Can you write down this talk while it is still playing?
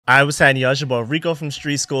Alright, what's happening, y'all? It's your boy Rico from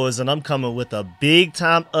RicoScores, and I'm coming with a big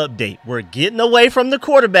time update. We're getting away from the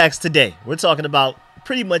quarterbacks today. We're talking about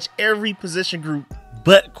pretty much every position group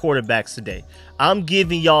but quarterbacks today. I'm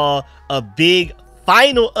giving y'all a big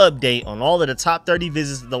final update on all of the top 30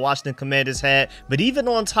 visits that the Washington Commanders had. But even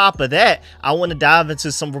on top of that, I want to dive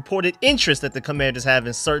into some reported interest that the Commanders have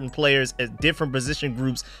in certain players at different position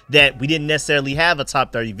groups that we didn't necessarily have a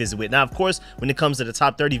top 30 visit with. Now, of course, when it comes to the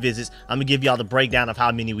top 30 visits, I'm gonna give y'all the breakdown of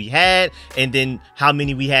how many we had and then how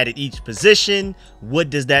many we had at each position.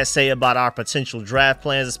 What does that say about our potential draft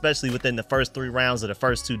plans, especially within the first 3 rounds of the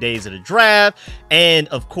first 2 days of the draft? And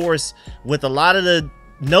of course, with a lot of the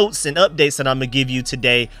notes and updates that I'm gonna give you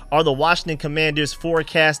today, are the Washington Commanders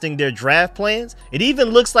forecasting their draft plans? It even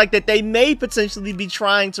looks like that they may potentially be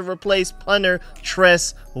trying to replace punter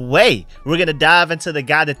Tress. We're gonna dive into the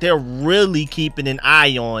guy that they're really keeping an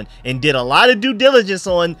eye on and did a lot of due diligence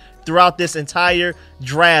on throughout this entire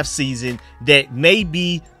draft season that may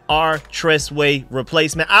be our Tress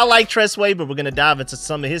replacement. I like Tress, but we're going to dive into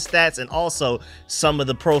some of his stats and also some of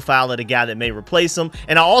the profile of the guy that may replace him.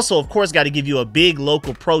 And I also, of course, got to give you a big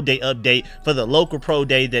local pro day update for the local pro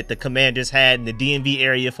day that the Commanders had in the DMV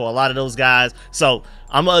area for a lot of those guys. So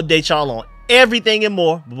I'm going to update y'all on everything and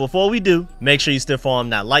more. But before we do, make sure you still farm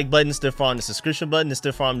that like button, still farm the subscription button, and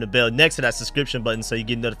still farm the bell next to that subscription button so you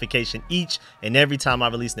get notification each and every time I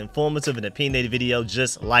release an informative and opinionated video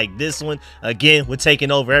just like this one. Again, we're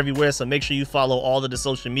taking over everywhere, so make sure you follow all of the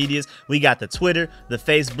social medias. We got the Twitter, the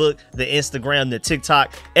Facebook, the Instagram, the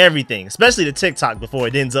TikTok, everything, especially the TikTok before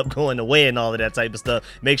it ends up going away and all of that type of stuff.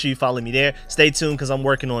 Make sure you follow me there. Stay tuned because I'm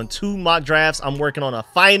working on 2 mock drafts. I'm working on a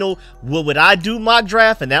final what would I do mock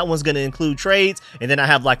draft, and that one's going to include trades, and then I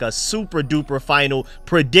have like a super duper final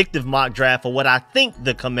predictive mock draft for what I think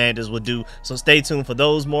the Commanders will do. So stay tuned for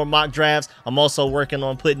those more mock drafts. I'm also working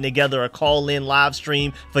on putting together a call-in live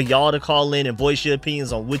stream for y'all to call in and voice your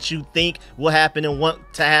opinions on what you think will happen and want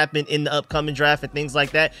to happen in the upcoming draft and things like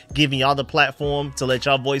that, giving y'all the platform to let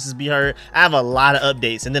y'all voices be heard. I have a lot of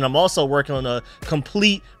updates, and then I'm also working on a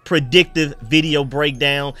complete predictive video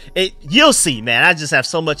breakdown. You'll see, man. I just have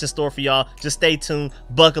so much in store for y'all. Just stay tuned,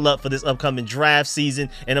 buckle up for this upcoming draft season,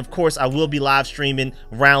 and of course I will be live streaming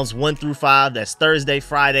rounds 1 through 5. That's Thursday,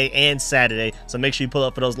 Friday, and Saturday, so make sure you pull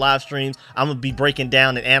up for those live streams. I'm gonna be breaking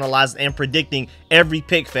down and analyzing and predicting every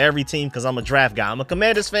pick for every team because I'm a draft guy. I'm a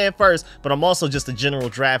Commanders fan first, but I'm also just a general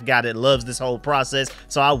draft guy that loves this whole process,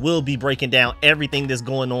 so I will be breaking down everything that's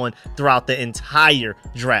going on throughout the entire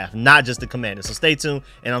draft, not just the Commanders. So stay tuned,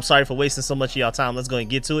 and I'm sorry for wasting so much of y'all time. Let's go and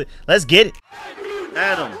get to it. Let's get it.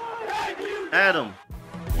 Adam.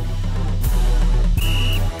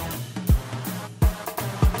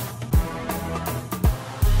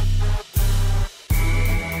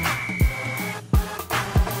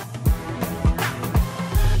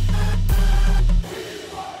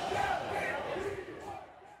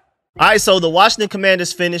 All right, so the Washington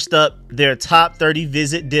Commanders finished up their top 30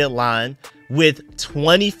 visit deadline with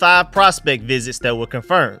 25 prospect visits that were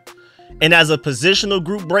confirmed. And as a positional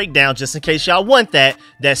group breakdown, just in case y'all want that,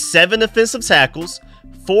 that's 7 offensive tackles,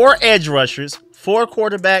 4 edge rushers, 4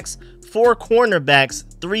 quarterbacks, 4 cornerbacks,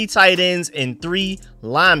 3 tight ends, and 3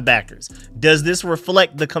 linebackers. Does this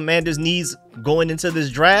reflect the Commanders' needs going into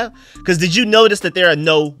this draft? Because did you notice that there are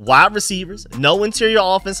no wide receivers, no interior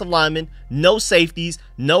offensive linemen, no safeties,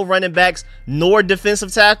 no running backs, nor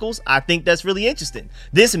defensive tackles? I think that's really interesting.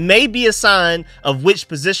 This may be a sign of which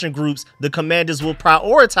position groups the Commanders will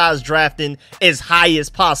prioritize drafting as high as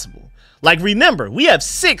possible. Like, remember, we have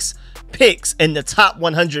 6 picks in the top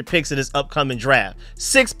 100 picks of this upcoming draft.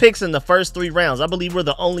 6 picks in the first 3 rounds. I believe we're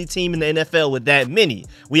the only team in the NFL with that many.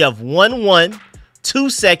 We have 1-1, 2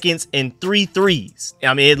 seconds, and 3 threes.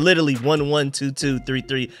 I mean, it literally 1-1, 2-2,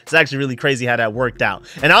 3-3. It's actually really crazy how that worked out.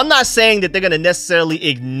 And I'm not saying that they're going to necessarily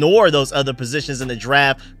ignore those other positions in the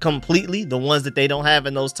draft completely, the ones that they don't have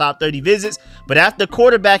in those top 30 visits. But after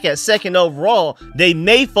quarterback at 2nd overall, they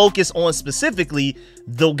may focus on specifically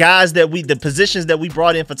the guys that the positions that we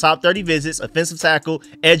brought in for top 30 visits: offensive tackle,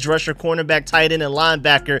 edge rusher, cornerback, tight end, and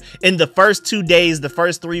linebacker in the first 2 days, the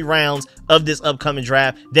first 3 rounds of this upcoming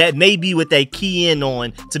draft. That may be what they key in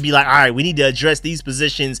on to be like, all right, we need to address these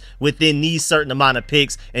positions within these certain amount of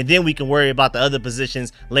picks, and then we can worry about the other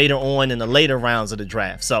positions later on in the later rounds of the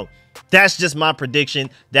draft. So that's just my prediction.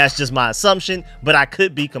 That's just my assumption, but I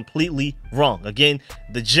could be completely wrong. Again,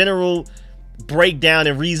 the general breakdown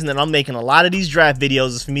and reason that I'm making a lot of these draft videos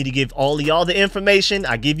is for me to give all of y'all the information.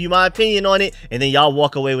 I give you my opinion on it, and then y'all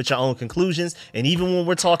walk away with your own conclusions. And even when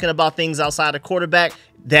we're talking about things outside of quarterback,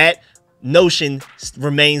 that notion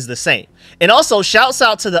remains the same. And also, shouts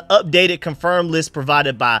out to the updated confirmed list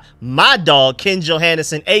provided by my dog Ken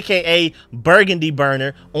Johannesson, aka Burgundy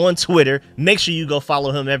Burner, on Twitter. Make sure you go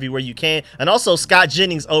follow him everywhere you can. And also Scott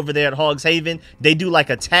Jennings over there at Hogs Haven. They do like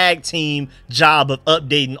a tag team job of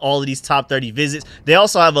updating all of these top 30 visits. They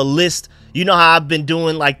also have a list. You know how I've been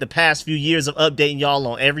doing like the past few years of updating y'all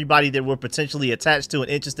on everybody that we're potentially attached to and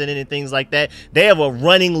interested in and things like that. They have a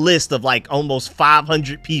running list of like almost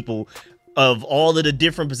 500 people of all of the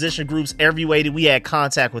different position groups, every way that we had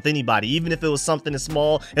contact with anybody, even if it was something as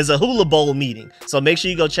small as a hula bowl meeting. So make sure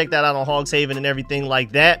you go check that out on Hogs Haven and everything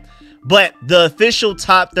like that. But the official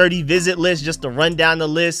top 30 visit list, just to run down the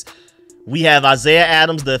list, we have Isaiah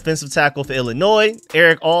Adams, the offensive tackle for Illinois.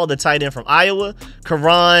 Eric All, the tight end from Iowa.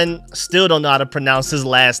 Karan, still don't know how to pronounce his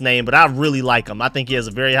last name, but I really like him. I think he has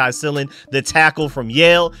a very high ceiling. The tackle from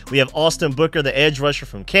Yale. We have Austin Booker, the edge rusher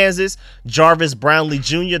from Kansas. Jarvis Brownlee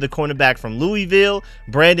Jr., the cornerback from Louisville.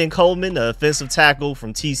 Brandon Coleman, the offensive tackle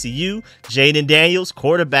from TCU. Jayden Daniels,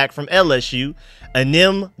 quarterback from LSU.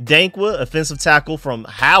 Anim Dankwa, offensive tackle from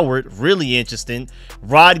Howard, really interesting.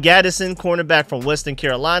 Rod Gaddison, cornerback from Western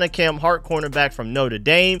Carolina. Cam Hart, cornerback from Notre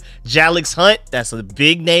Dame. Jalix Hunt, that's a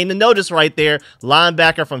big name to notice right there,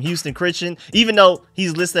 linebacker from Houston Christian. Even though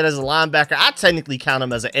he's listed as a linebacker, I technically count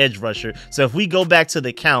him as an edge rusher. So if we go back to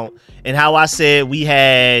the count and how I said we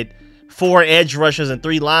had 4 edge rushers and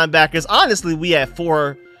 3 linebackers, honestly, we had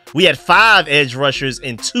 5 edge rushers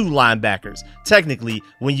and 2 linebackers, technically,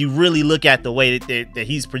 when you really look at the way that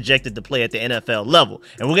he's projected to play at the NFL level.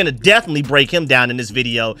 And we're going to definitely break him down in this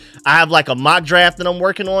video. I have like a mock draft that I'm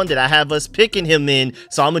working on that I have us picking him in.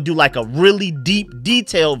 So I'm going to do like a really deep,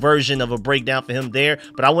 detailed version of a breakdown for him there.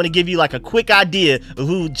 But I want to give you like a quick idea of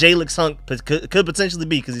who Jalix Hunt could potentially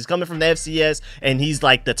be, because he's coming from the FCS and he's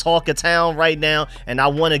like the talk of town right now. And I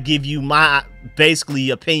want to give you my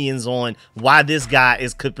basically opinions on why this guy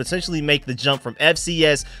could potentially make the jump from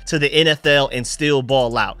FCS to the NFL and still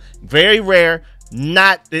ball out. Very rare.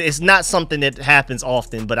 It's not something that happens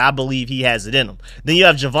often, but I believe he has it in him. Then you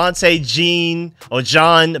have John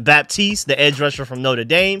Baptiste, the edge rusher from Notre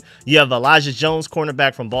Dame. You have Elijah Jones,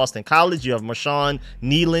 cornerback from Boston College. You have Marshawn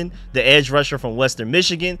Nealon, the edge rusher from Western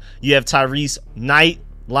Michigan. You have Tyrese Knight,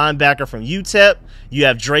 linebacker from UTEP. You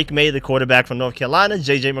have Drake May, the quarterback from North Carolina.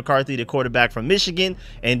 JJ McCarthy, the quarterback from Michigan.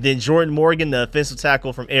 And then Jordan Morgan, the offensive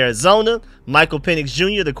tackle from Arizona. Michael Penix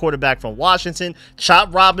Jr., the quarterback from Washington.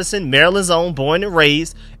 Chop Robinson, Maryland's own, born and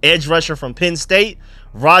raised, edge rusher from Penn State.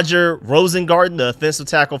 Roger Rosengarten, the offensive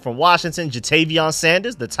tackle from Washington. Jatavion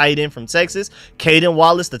Sanders, the tight end from Texas. Caden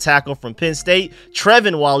Wallace, the tackle from Penn State.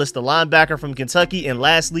 Trevin Wallace, the linebacker from Kentucky. And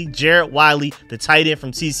lastly, Jarrett Wiley, the tight end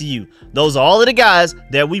from TCU. Those are all of the guys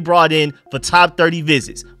that we brought in for top 30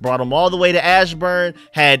 visits. Brought them all the way to Ashburn,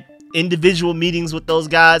 had individual meetings with those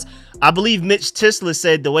guys. I believe Mitch Tisler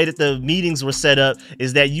said the way that the meetings were set up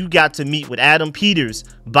is that you got to meet with Adam Peters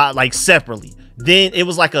separately. Then it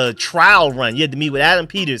was like a trial run. You had to meet with Adam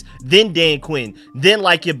Peters, then Dan Quinn, then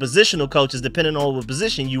like your positional coaches, depending on what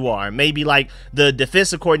position you are. Maybe like the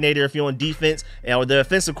defensive coordinator if you're on defense, or the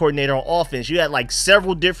offensive coordinator on offense. You had like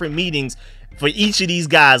several different meetings for each of these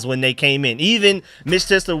guys when they came in. Even Mitch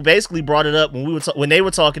Tisler basically brought it up when they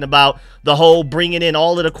were talking about the whole bringing in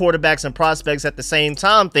all of the quarterbacks and prospects at the same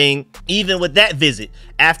time thing. Even with that visit,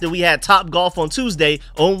 after we had Top Golf on Tuesday,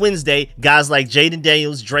 on Wednesday, guys like Jayden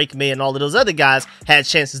Daniels, Drake May, and all of those other guys had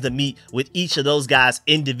chances to meet with each of those guys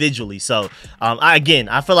individually. So I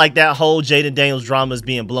feel like that whole Jayden Daniels drama is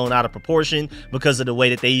being blown out of proportion because of the way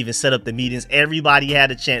that they even set up the meetings. Everybody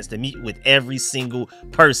had a chance to meet with every single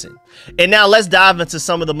person. And now let's dive into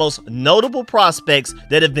some of the most notable prospects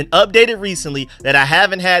that have been updated recently that I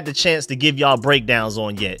haven't had the chance to give y'all breakdowns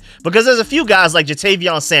on yet. Because there's a few guys like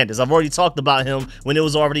Jatavion Sanders. I've already talked about him when it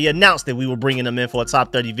was already announced that we were bringing him in for a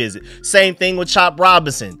top 30 visit. Same thing with Chop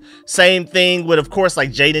Robinson. Same thing with, of course,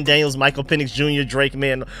 like Jayden Daniels, Michael Penix Jr., Drake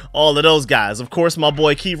May, all of those guys. Of course, my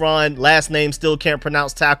boy Kieran, last name still can't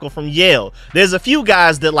pronounce, tackle from Yale. There's a few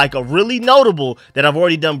guys that like are really notable that I've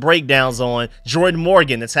already done breakdowns on. Jordan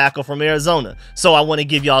Morgan, the tackle from Arizona. So I want to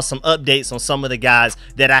give y'all some updates on some of the guys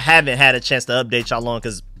that I haven't had a chance to update y'all on,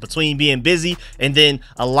 because between being busy and then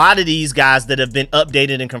a lot of these guys that have been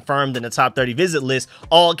updated and confirmed in the top 30 visit list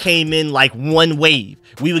all came in like one wave.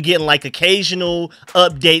 We were getting like occasional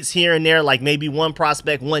updates here and there, like maybe one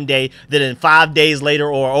prospect one day, then 5 days later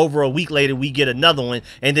or over a week later we get another one,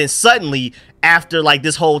 and then suddenly after like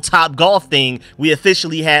this whole Top Golf thing, we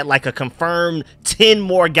officially had like a confirmed 10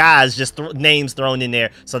 more guys, just names thrown in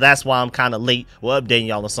there. So that's why I'm kind of late with updating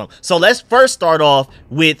y'all on something. So let's first start off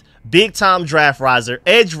with big time draft riser,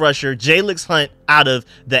 edge rusher, Jayden Hunt out of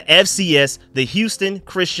the FCS, the Houston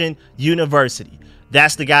Christian University.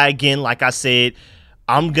 That's the guy again, like I said.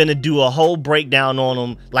 I'm going to do a whole breakdown on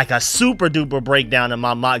him, like a super duper breakdown in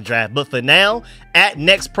my mock draft. But for now, at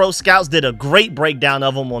Next Pro Scouts did a great breakdown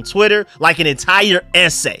of him on Twitter, like an entire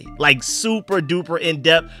essay, like super duper in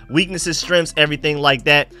depth, weaknesses, strengths, everything like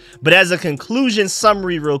that. But as a conclusion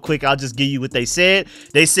summary real quick, I'll just give you what they said.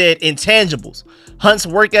 They said intangibles. Hunt's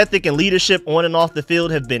work ethic and leadership on and off the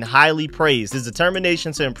field have been highly praised. His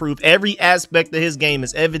determination to improve every aspect of his game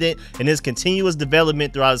is evident in his continuous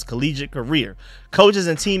development throughout his collegiate career. Coaches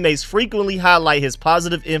and teammates frequently highlight his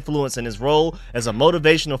positive influence and his role as a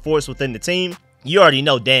motivational force within the team. You already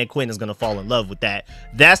know Dan Quinn is going to fall in love with that.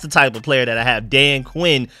 That's the type of player that I have Dan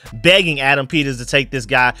Quinn begging Adam Peters to take this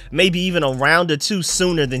guy maybe even a round or two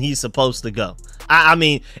sooner than he's supposed to go. I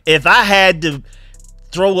mean, if I had to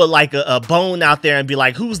throw a bone out there and be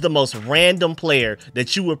like, who's the most random player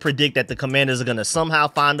that you would predict that the Commanders are going to somehow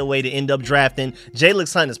find a way to end up drafting,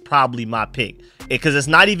 Jayden Hunt is probably my pick. Because it's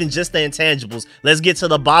not even just the intangibles. Let's get to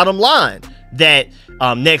the bottom line that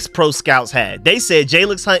Next Pro Scouts had. They said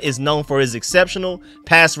Jayden Hunt is known for his exceptional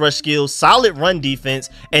pass rush skills, solid run defense,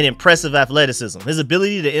 and impressive athleticism. His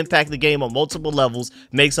ability to impact the game on multiple levels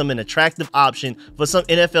makes him an attractive option for some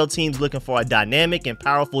NFL teams looking for a dynamic and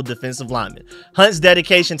powerful defensive lineman. Hunt's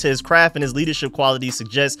dedication to his craft and his leadership qualities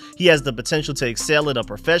suggests he has the potential to excel in a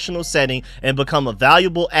professional setting and become a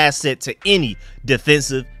valuable asset to any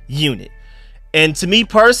defensive unit. And to me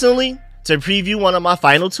personally, to preview one of my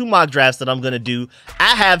final two mock drafts that I'm going to do,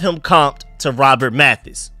 I have him comped to Robert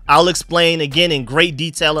Mathis. I'll explain again in great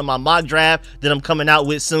detail in my mock draft that I'm coming out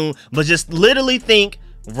with soon, but just literally think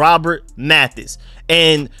Robert Mathis.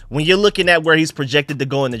 And when you're looking at where he's projected to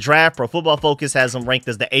go in the draft, Pro Football Focus has him ranked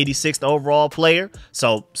as the 86th overall player,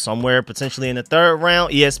 so somewhere potentially in the 3rd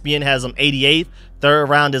round. ESPN has him 88th, 3rd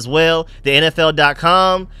round as well. The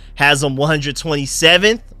NFL.com has him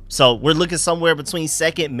 127th. So we're looking somewhere between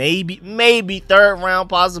 2nd, maybe 3rd round,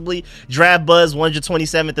 possibly. Draft Buzz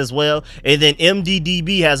 127th as well. And then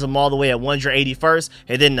MDDB has them all the way at 181st.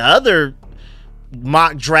 And then the other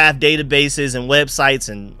mock draft databases and websites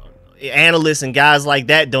and analysts and guys like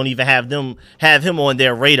that don't even have him on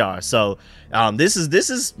their radar. So this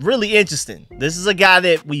is really interesting. This is a guy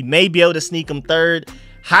that we may be able to sneak him 3rd.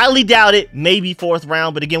 Highly doubt it, maybe 4th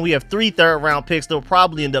round, but again, we have 3 3rd round picks. They'll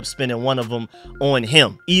probably end up spending one of them on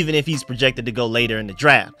him, even if he's projected to go later in the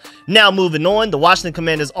draft. Now, moving on, the Washington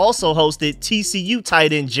Commanders also hosted TCU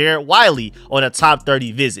tight end Jared Wiley on a top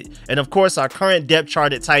 30 visit. And of course, our current depth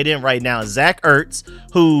chart at tight end right now is Zach Ertz,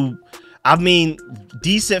 who, I mean,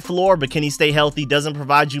 decent floor, but can he stay healthy? Doesn't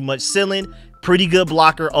provide you much ceiling. Pretty good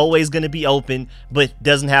blocker, always going to be open, but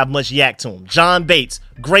doesn't have much yak to him. John Bates,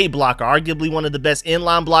 great blocker, arguably one of the best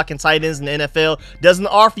inline blocking tight ends in the NFL. Doesn't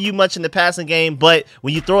offer you much in the passing game, but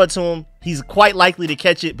when you throw it to him, he's quite likely to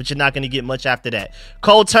catch it, but you're not going to get much after that.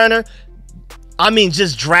 Cole Turner, I mean,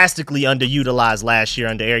 just drastically underutilized last year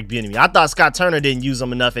under Eric Bieniemy. I thought Scott Turner didn't use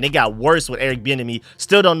him enough, and it got worse with Eric Bieniemy.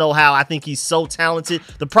 Still don't know how. I think he's so talented.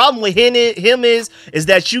 The problem with him is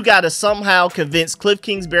that you got to somehow convince Cliff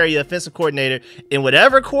Kingsbury, the offensive coordinator, and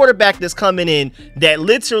whatever quarterback that's coming in, that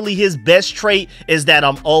literally his best trait is that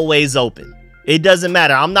I'm always open. It doesn't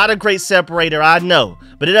matter. I'm not a great separator, I know,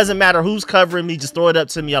 but it doesn't matter who's covering me. Just throw it up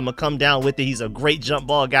to me. I'm going to come down with it. He's a great jump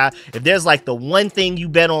ball guy. If there's like the one thing you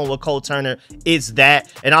bet on with Cole Turner, it's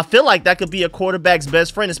that. And I feel like that could be a quarterback's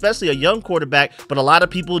best friend, especially a young quarterback. But a lot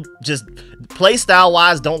of people just play style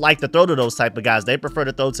wise don't like to throw to those type of guys. They prefer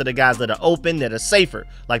to throw to the guys that are open, that are safer,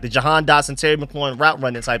 like the Jahan Dotson, Terry McLaurin route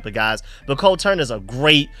running type of guys. But Cole Turner's a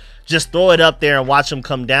great, just throw it up there and watch him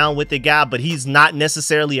come down with the guy, but he's not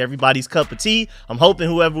necessarily everybody's cup of tea. I'm hoping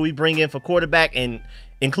whoever we bring in for quarterback, and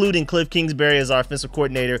including Cliff Kingsbury as our offensive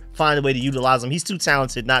coordinator, find a way to utilize him. He's too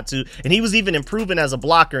talented not to, and he was even improving as a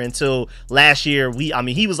blocker until last year. I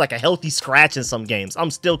mean, he was like a healthy scratch in some games.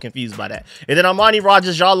 I'm still confused by that. And then Armani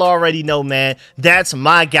Rogers, y'all already know, man, that's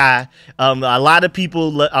my guy. A lot of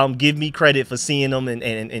people give me credit for seeing him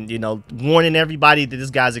and you know, warning everybody that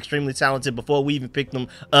this guy's extremely talented before we even picked him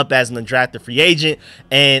up as an undrafted free agent.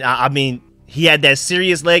 And I mean, he had that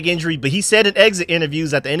serious leg injury, but he said in exit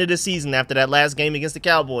interviews at the end of the season after that last game against the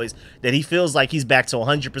Cowboys that he feels like he's back to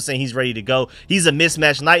 100%. He's ready to go. He's a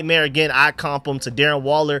mismatch nightmare. Again, I comp him to Darren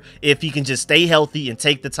Waller if he can just stay healthy and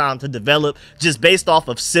take the time to develop, just based off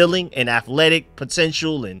of ceiling and athletic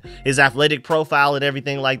potential and his athletic profile and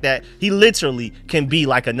everything like that. He literally can be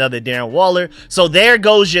like another Darren Waller. So there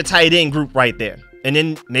goes your tight end group right there. And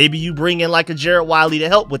then maybe you bring in like a Jared Wiley to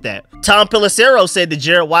help with that. Tom Pelissero said that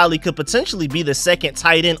Jared Wiley could potentially be the second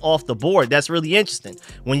tight end off the board. That's really interesting.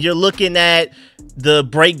 When you're looking at the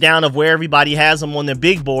breakdown of where everybody has him on their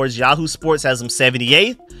big boards, Yahoo Sports has him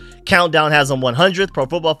 78th. Countdown has him 100th, Pro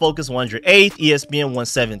Football Focus 108th, ESPN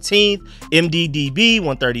 117th, MDDB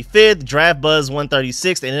 135th, Draft Buzz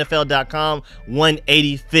 136th, and NFL.com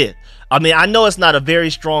 185th. I mean, I know it's not a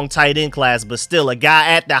very strong tight end class, but still, a guy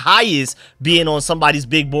at the highest being on somebody's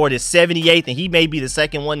big board is 78th, and he may be the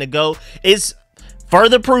second one to go. It's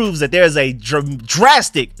further proves that there's a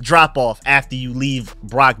drastic drop-off after you leave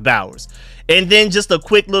Brock Bowers. And then just a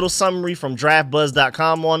quick little summary from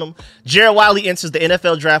draftbuzz.com on him. Jared Wiley enters the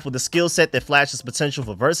NFL draft with a skill set that flashes potential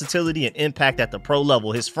for versatility and impact at the pro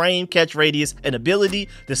level. His frame, catch radius, and ability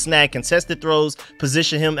to snag contested throws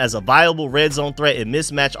position him as a viable red zone threat and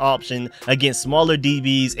mismatch option against smaller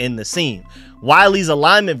DBs in the seam. Wiley's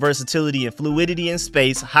alignment versatility and fluidity in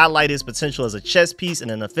space highlight his potential as a chess piece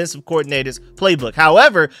in an offensive coordinator's playbook.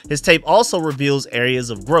 However, his tape also reveals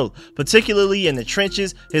areas of growth, particularly in the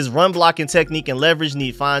trenches. His run blocking technique and leverage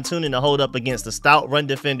need fine-tuning to hold up against the stout run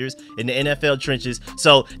defenders in the NFL trenches.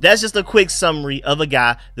 So that's just a quick summary of a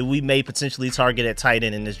guy that we may potentially target at tight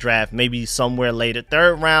end in this draft, maybe somewhere later,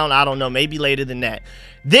 third round, I don't know, maybe later than that.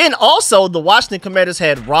 Then also, the Washington Commanders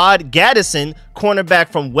had Rod Gaddison, cornerback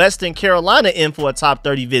from Western Carolina, in for a top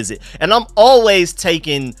 30 visit. And I'm always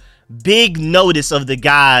taking big notice of the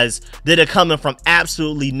guys that are coming from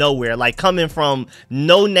absolutely nowhere, like coming from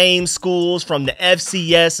no-name schools, from the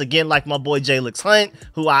FCS, again, like my boy Jalix Hunt,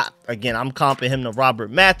 who I'm comping him to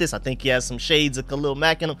Robert Mathis. I think he has some shades of Khalil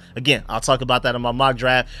Mack in him. Again, I'll talk about that in my mock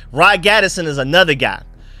draft. Rod Gaddison is another guy,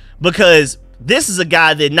 because this is a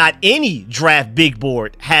guy that not any draft big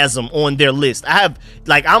board has him on their list.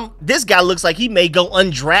 This guy looks like he may go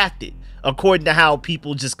undrafted, according to how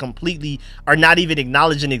people just completely are not even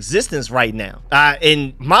acknowledging existence right now.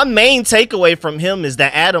 And my main takeaway from him is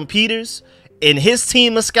that Adam Peters and his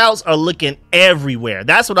team of scouts are looking everywhere.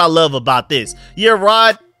 That's what I love about this. Yeah,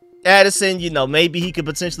 Rod Addison, you know, maybe he could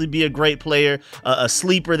potentially be a great player, a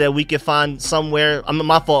sleeper that we could find somewhere.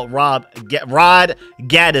 My fault, Rod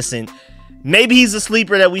Gaddison. Maybe he's a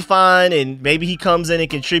sleeper that we find, and maybe he comes in and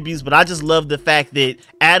contributes, but I just love the fact that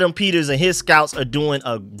Adam Peters and his scouts are doing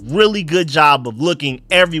a really good job of looking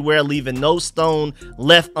everywhere, leaving no stone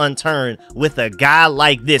left unturned with a guy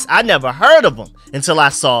like this. I never heard of him until I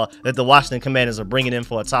saw that the Washington Commanders are bringing him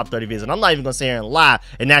for a top 30 visit. I'm not even going to sit here and lie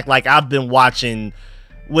and act like I've been watching,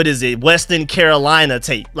 Western Carolina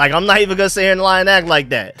tape. Like, I'm not even gonna sit here and lie and act like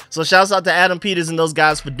that. So shouts out to Adam Peters and those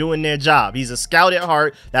guys for doing their job. He's a scout at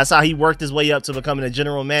heart. That's how he worked his way up to becoming a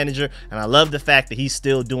general manager, and I love the fact that he's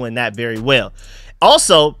still doing that very well.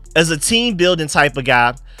 Also, as a team building type of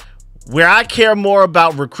guy, where I care more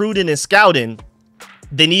about recruiting and scouting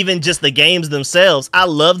than even just the games themselves, I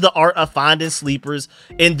love the art of finding sleepers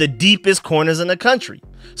in the deepest corners in the country.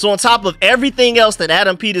 So on top of everything else that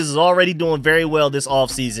Adam Peters is already doing very well this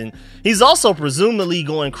offseason, he's also presumably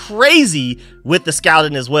going crazy with the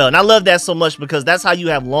scouting as well. And I love that so much, because that's how you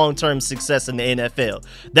have long-term success in the NFL.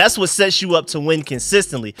 That's what sets you up to win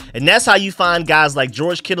consistently. And that's how you find guys like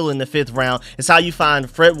George Kittle in the 5th round. It's how you find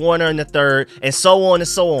Fred Warner in the 3rd, and so on and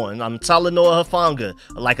so on. Talanoa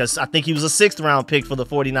Hufanga, I think he was a 6th round pick for the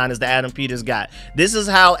 49ers that Adam Peters got. This is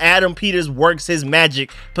how Adam Peters works his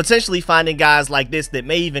magic, potentially finding guys like this that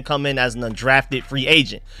may even come in as an undrafted free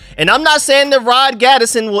agent. And I'm not saying that Rod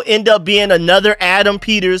Gaddison will end up being another Adam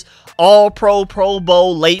Peters all-pro, Pro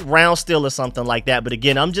Bowl, late round steal or something like that. But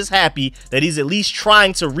again, I'm just happy that he's at least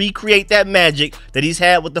trying to recreate that magic that he's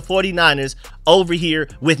had with the 49ers over here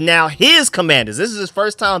with now his Commanders. This is his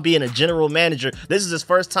first time being a general manager. This is his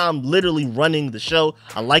first time literally running the show.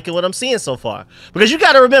 I like what I'm seeing so far. Because you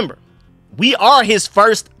got to remember, we are his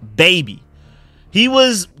first baby. He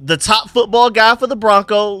was the top football guy for the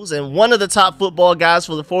Broncos and one of the top football guys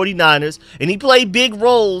for the 49ers. And he played big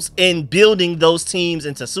roles in building those teams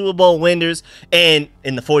into Super Bowl winners. And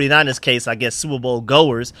in the 49ers case, I guess Super Bowl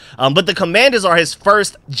goers. But the Commanders are his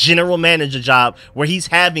first general manager job where he's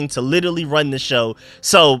having to literally run the show.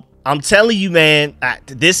 So I'm telling you, man,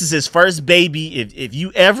 this is his first baby. If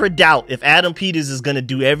you ever doubt if Adam Peters is going to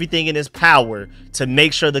do everything in his power to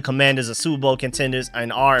make sure the Commanders are Super Bowl contenders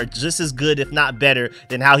and are just as good, if not better,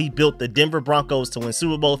 than how he built the Denver Broncos to win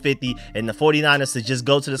Super Bowl 50 and the 49ers to just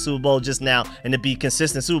go to the Super Bowl just now and to be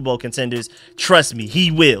consistent Super Bowl contenders, trust me,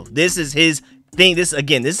 he will. This is his thing. This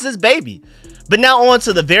is his baby. But now on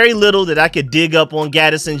to the very little that I could dig up on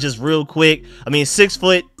Gaddison just real quick. I mean, 6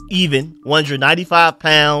 foot, even, 195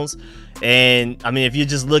 pounds. And I mean, if you're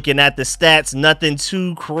just looking at the stats, nothing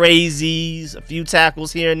too crazy, a few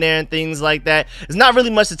tackles here and there and things like that. It's not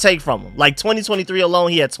really much to take from him. Like 2023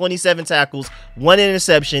 alone, he had 27 tackles, 1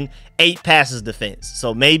 interception, 8 passes defense.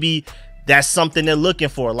 So maybe that's something they're looking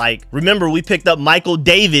for. Like, remember, we picked up Michael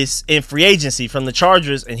Davis in free agency from the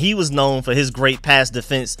Chargers, and he was known for his great pass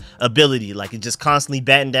defense ability. Like, just constantly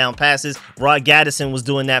batting down passes. Rod Gaddison was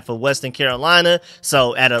doing that for Western Carolina.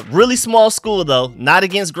 So at a really small school, though, not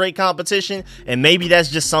against great competition. And maybe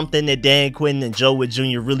that's just something that Dan Quinn and Joe Wood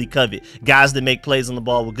Jr. really covet. Guys that make plays on the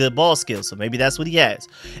ball with good ball skills. So maybe that's what he has.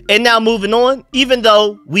 And now moving on, even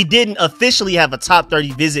though we didn't officially have a top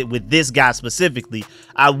 30 visit with this guy specifically,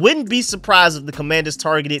 I wouldn't be surprised if the Commanders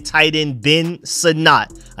targeted tight end Ben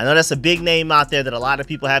Sinnott. I know that's a big name out there that a lot of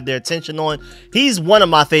people have their attention on. He's one of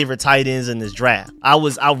my favorite tight ends in this draft.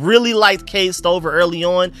 I really liked Cade Stover early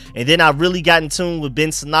on, and then I really got in tune with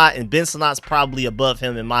Ben Sinnott, and Ben Sinnott's probably above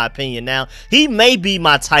him in my opinion now. He may be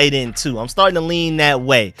my tight end too. I'm starting to lean that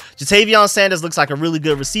way. Jatavion Sanders looks like a really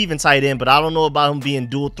good receiving tight end, but I don't know about him being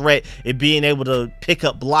dual threat and being able to pick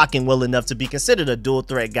up blocking well enough to be considered a dual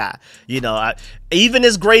threat guy. You know, even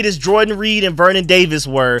as great as Jordan Reed and Vernon Davis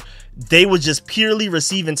were, they were just purely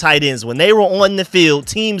receiving tight ends. When they were on the field,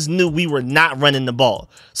 teams knew we were not running the ball.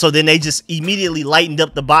 So then they just immediately lightened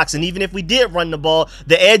up the box. And even if we did run the ball,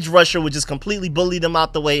 the edge rusher would just completely bully them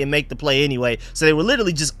out the way and make the play anyway. So they were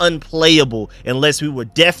literally just unplayable unless we were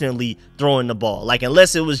definitely throwing the ball. Like,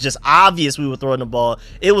 unless it was just obvious we were throwing the ball,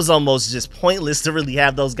 it was almost just pointless to really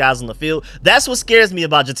have those guys on the field. That's what scares me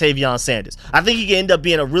about Jatavion Sanders. I think he can end up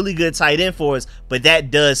being a really good tight end for us, but that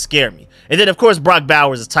does scare me. And then, of course, Brock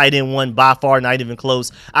Bowers is tight end one by far, not even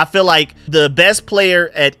close. I feel like the best player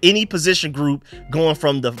at any position group, going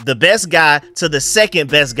from the best guy to the second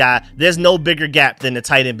best guy, there's no bigger gap than the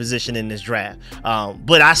tight end position in this draft.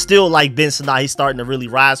 But I still like Ben Sinnott. He's starting to really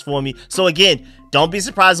rise for me. So again, don't be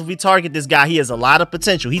surprised if we target this guy. He has a lot of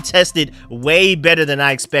potential. He tested way better than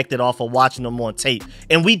I expected off of watching him on tape.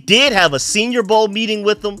 And we did have a Senior Bowl meeting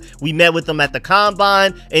with him. We met with him at the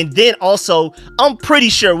Combine. And then also, I'm pretty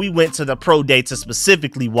sure we went to the Pro Day to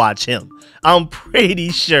specifically watch him. I'm pretty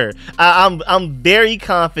sure. I'm very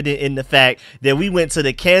confident in the fact that we went to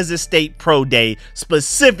the Kansas State Pro Day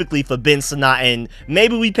specifically for Ben Sinnott. And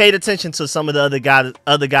maybe we paid attention to some of the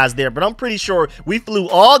other guys there. But I'm pretty sure we flew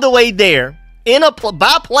all the way there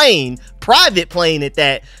by plane, private plane at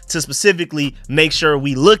that, to specifically make sure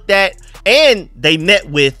we looked at, and they met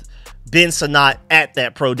with Ben Sinnott at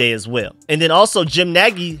that pro day as well. And then also Jim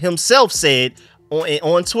Nagy himself said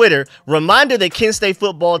on Twitter, reminder that Kent State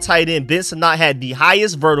football tight end Ben Sinnott had the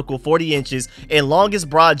highest vertical 40 inches and longest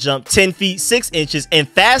broad jump 10 feet 6 inches and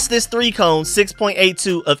fastest 3 cone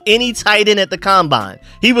 6.82 of any tight end at the Combine.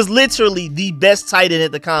 He was literally the best tight end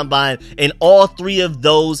at the Combine in all 3 of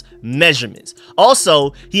those measurements.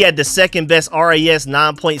 Also, he had the second best RAS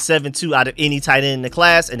 9.72 out of any tight end in the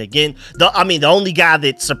class. And again, the only guy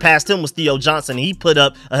that surpassed him was Theo Johnson. He put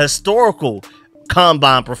up a historical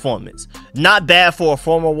Combine performance. Not bad for a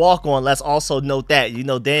former walk-on. Let's also note that, you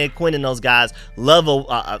know, Dan Quinn and those guys love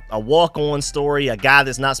a walk-on story, a guy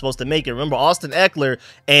that's not supposed to make it. Remember, Austin Eckler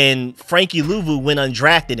and Frankie Louvu went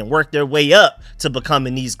undrafted and worked their way up to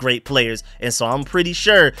becoming these great players. And so I'm pretty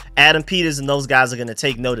sure Adam Peters and those guys are going to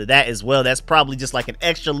take note of that as well. That's probably just like an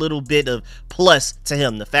extra little bit of plus to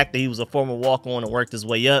him, the fact that he was a former walk-on and worked his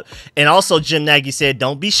way up. And also Jim Nagy said,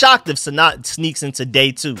 don't be shocked if Sinnott sneaks into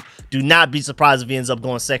day 2. Do not be surprised if he ends up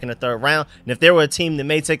going second or third round. And if there were a team that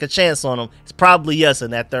may take a chance on him, it's probably us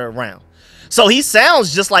in that third round. So he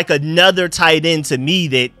sounds just like another tight end to me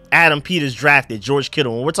that Adam Peters drafted, George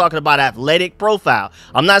Kittle. When we're talking about athletic profile,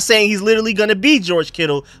 I'm not saying he's literally going to be George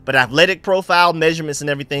Kittle, but athletic profile, measurements, and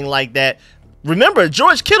everything like that. Remember,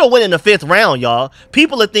 George Kittle went in the 5th round, y'all.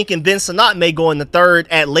 People are thinking Ben Sinnott may go in the 3rd,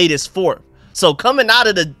 at latest 4th. So coming out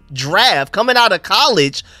of the draft, coming out of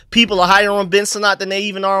college, people are higher on Ben Sinnott than they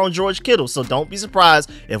even are on George Kittle. So don't be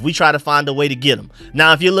surprised if we try to find a way to get him.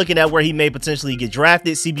 Now, if you're looking at where he may potentially get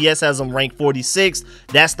drafted, CBS has him ranked 46th.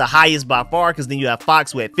 That's the highest by far, because then you have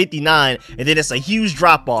Fox with 59, and then it's a huge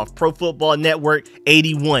drop-off. Pro Football Network,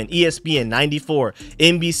 81. ESPN, 94.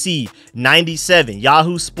 NBC, 97.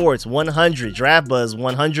 Yahoo Sports, 100. DraftBuzz,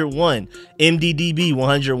 101. MDDB,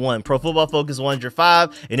 101. Pro Football Focus,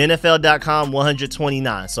 105. And NFL.com,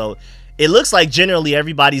 129. So it looks like generally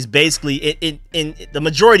everybody's basically in the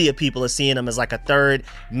majority of people are seeing him as like a 3rd,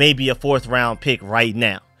 maybe a 4th round pick right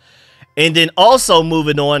now. And then also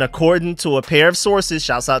moving on, according to a pair of sources,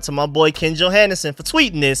 shouts out to my boy Ken Johannesson for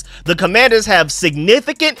tweeting this, the Commanders have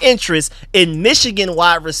significant interest in Michigan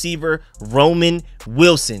wide receiver Roman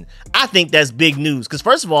Wilson. I think that's big news because,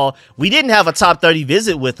 first of all, we didn't have a top 30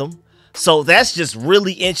 visit with him. So that's just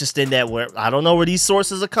really interesting that I don't know where these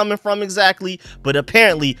sources are coming from exactly, but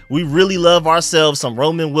apparently we really love ourselves some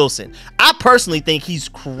Roman Wilson. I personally think he's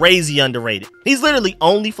crazy underrated. He's literally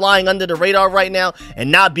only flying under the radar right now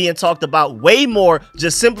and not being talked about way more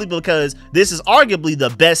just simply because this is arguably the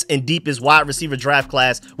best and deepest wide receiver draft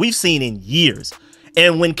class we've seen in years.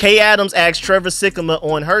 And when Kay Adams asked Trevor Sikkema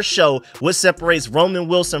on her show what separates Roman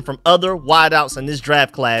Wilson from other wideouts in this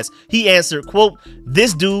draft class, he answered, quote,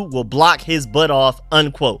 "This dude will block his butt off,"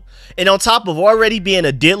 unquote. And on top of already being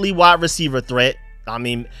a deadly wide receiver threat, I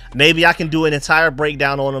mean, maybe I can do an entire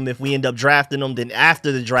breakdown on him if we end up drafting him. Then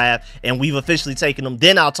after the draft and we've officially taken him,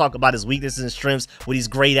 then I'll talk about his weaknesses and strengths, what he's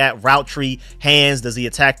great at, route tree, hands, does he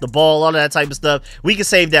attack the ball, all of that type of stuff. We can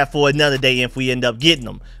save that for another day if we end up getting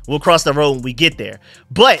him. We'll cross the road when we get there.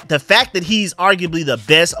 But the fact that he's arguably the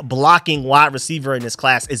best blocking wide receiver in this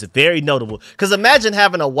class is very notable. Because imagine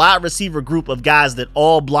having a wide receiver group of guys that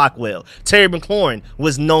all block well. Terry McLaurin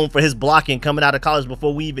was known for his blocking coming out of college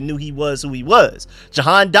before we even knew he was who he was.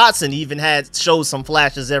 Jahan Dotson even showed some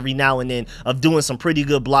flashes every now and then of doing some pretty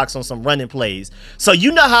good blocks on some running plays. So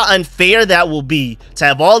you know how unfair that will be to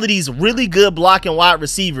have all of these really good blocking wide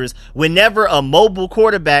receivers whenever a mobile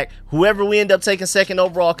quarterback, whoever we end up taking second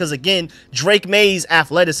overall, because again, Drake May's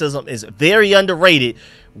athleticism is very underrated.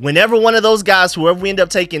 Whenever one of those guys, whoever we end up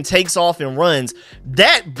taking, takes off and runs,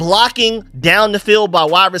 that blocking down the field by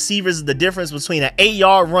wide receivers is the difference between an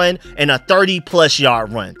 8-yard run and a 30+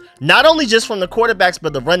 yard run. Not only just from the quarterbacks,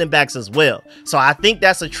 but the running backs as well. So I think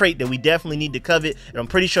that's a trait that we definitely need to covet. And I'm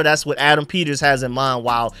pretty sure that's what Adam Peters has in mind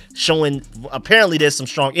while showing, apparently there's some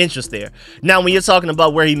strong interest there. Now, when you're talking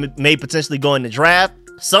about where he may potentially go in the draft,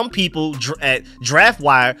 some people at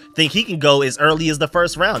DraftWire think he can go as early as the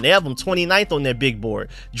first round. They have him 29th on their big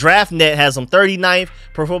board. DraftNet has him 39th,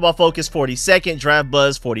 Pro Football Focus 42nd,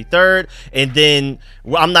 DraftBuzz 43rd, and then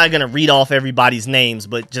I'm not going to read off everybody's names,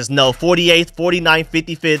 but just know 48th, 49th,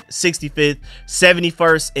 55th, 65th,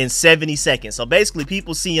 71st, and 72nd. So basically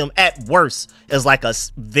people see him at worst as like a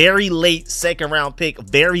very late second round pick,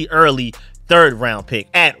 very early third round pick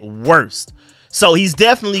at worst. So he's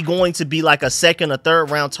definitely going to be like a second or third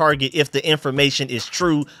round target if the information is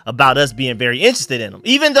true about us being very interested in him.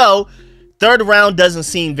 Even though third round doesn't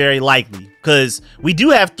seem very likely because we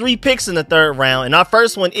do have 3 picks in the third round and our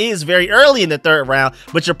first one is very early in the third round,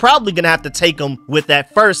 but you're probably going to have to take him with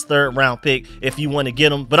that first third round pick if you want to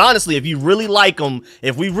get him. But honestly, if you really like him,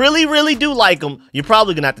 if we really do like him, you're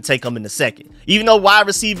probably going to have to take him in the second. Even though wide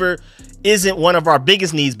receiver isn't one of our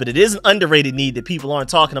biggest needs, but it is an underrated need that people aren't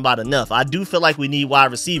talking about enough. I do feel like we need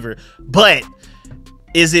wide receiver, but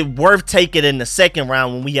is it worth taking in the second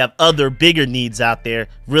round when we have other bigger needs out there?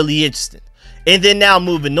 Really interesting. And then now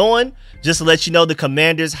moving on, just to let you know, the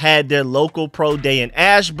Commanders had their local pro day in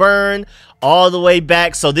Ashburn all the way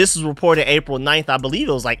back. So this was reported April 9th. I believe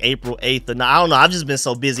it was like April 8th. And I don't know. I've just been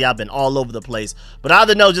so busy. I've been all over the place. But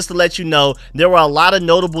either know, just to let you know, there were a lot of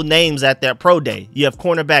notable names at that pro day. You have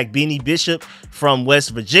cornerback Benny Bishop from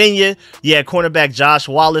West Virginia. You had cornerback Josh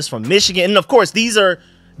Wallace from Michigan. And of course,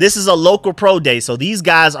 this is a local pro day, so these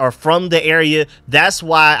guys are from the area. That's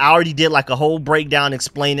why I already did like a whole breakdown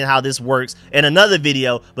explaining how this works in another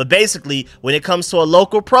video. But basically, when it comes to a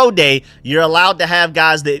local pro day, you're allowed to have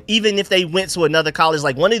guys that even if they went to another college,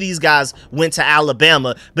 like one of these guys went to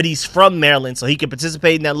Alabama, but he's from Maryland, so he can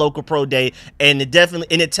participate in that local pro day. And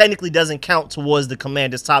it technically doesn't count towards the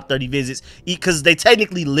Commanders' top 30 visits because they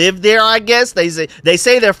technically live there. I guess they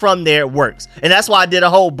say they're from there. It works, and that's why I did a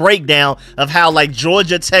whole breakdown of how like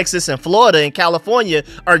Georgia, Texas, and Florida and California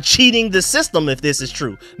are cheating the system if this is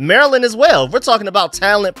true. Maryland as well. If we're talking about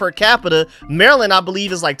talent per capita, Maryland, I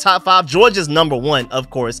believe, is like top 5. Georgia's number 1, of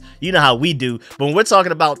course. You know how we do. But when we're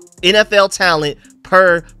talking about NFL talent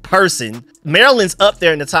per person, Maryland's up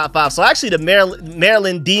there in the top 5. So actually the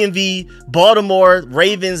Maryland, DMV, Baltimore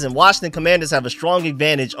Ravens, and Washington Commanders have a strong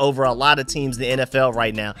advantage over a lot of teams in the NFL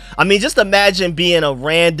right now. I mean, just imagine being a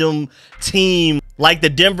random team like the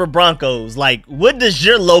Denver Broncos. Like, what does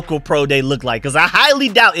your local pro day look like? Because I highly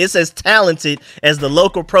doubt it's as talented as the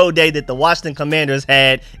local pro day that the Washington Commanders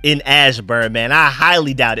had in Ashburn, man. I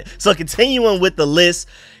highly doubt it. So continuing with the list,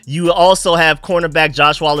 you also have cornerback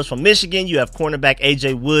Josh Wallace from Michigan. You have cornerback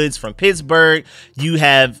AJ Woods from Pittsburgh. You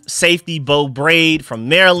have safety Bo Braid from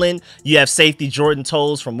Maryland. You have safety Jordan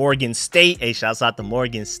Tolles from Morgan State. Hey, shouts out to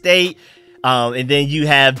Morgan State. And then you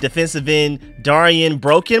have defensive end Darian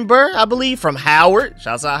Brokenber, I believe, from Howard.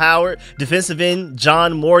 Shouts out Howard. Defensive end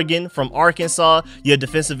John Morgan from Arkansas. You have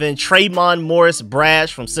defensive end Trayvon Morris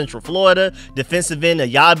Brash from Central Florida. Defensive end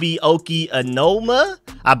Ayabi Oki Anoma,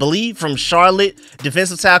 I believe, from Charlotte.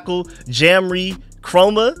 Defensive tackle Jamri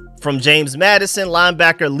Chroma from James Madison.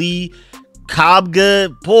 Linebacker Lee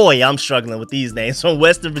Cobga, boy, I'm struggling with these names, from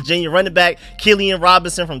Western Virginia. Running back Killian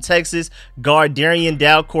Robinson from Texas. Guard Darian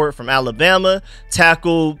Dalcourt from Alabama.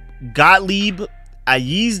 Tackle Gottlieb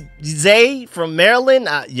Ayize from Maryland.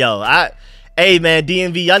 Hey man,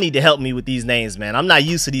 DMV, y'all need to help me with these names, man. I'm not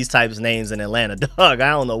used to these types of names in Atlanta, dog. I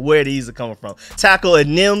don't know where these are coming from. Tackle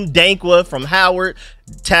Anim Dankwa from Howard.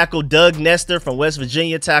 Tackle Doug Nestor from West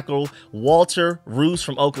Virginia. Tackle Walter Roos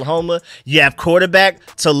from Oklahoma. You have quarterback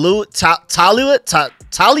Talia,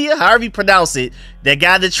 however you pronounce it, that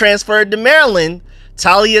guy that transferred to Maryland,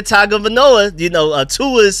 Talia Tagovailoa,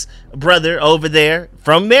 Tua's brother over there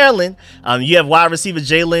from Maryland. You have wide receiver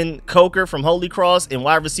Jalen Coker from Holy Cross and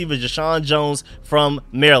wide receiver Jashawn Jones from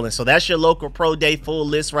Maryland. So that's your local pro day full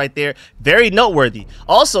list right there. Very noteworthy.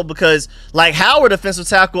 Also because, like Howard offensive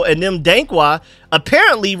tackle Anim Dankwa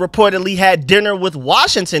apparently reportedly had dinner with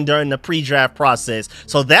Washington during the pre-draft process.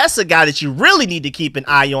 So that's a guy that you really need to keep an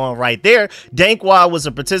eye on right there. Dankwa was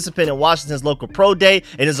a participant in Washington's local pro day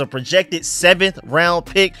and is a projected 7th round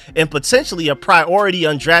pick and potentially a priority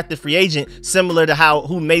undrafted free agent, similar to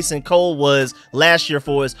who Mason Cole was last year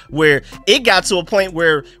for us, where it got to a point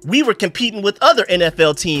where we were competing with other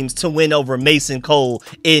NFL teams to win over Mason Cole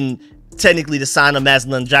in technically to sign him as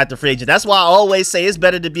an undrafted free agent. That's why I always say it's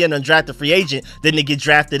better to be an undrafted free agent than to get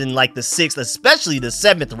drafted in like the 6th, especially the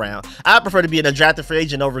 7th round. I prefer to be an undrafted free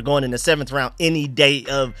agent over going in the 7th round any day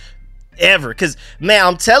of ever, because man,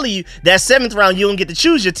 I'm telling you, that 7th round you don't get to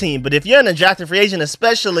choose your team. But if you're an undrafted free agent,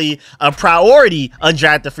 especially a priority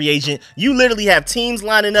undrafted free agent, you literally have teams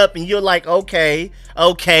lining up and you're like, okay,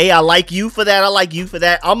 I like you for that, I like you for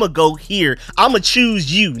that, I'm gonna go here, I'm gonna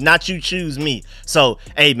choose you, not you choose me. So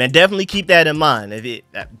hey man, definitely keep that in mind.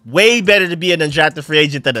 Way better to be an undrafted free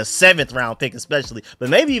agent than a 7th round pick, especially, but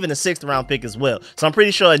maybe even a 6th round pick as well. So I'm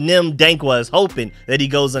pretty sure Nim Dankwa is hoping that he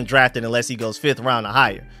goes undrafted unless he goes 5th round or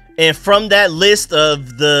higher. And from that list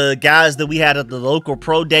of the guys that we had at the local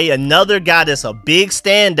pro day, another guy that's a big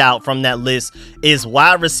standout from that list is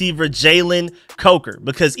wide receiver Jalen Coker,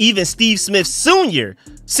 because even Steve Smith Sr.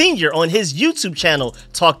 on his YouTube channel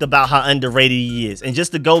talked about how underrated he is. And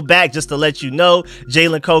just to go back, just to let you know,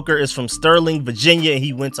 Jalen Coker is from Sterling, Virginia, and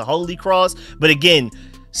he went to Holy Cross. But again,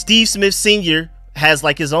 Steve Smith Sr. has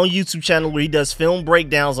like his own YouTube channel where he does film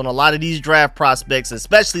breakdowns on a lot of these draft prospects,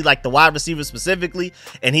 especially like the wide receivers specifically,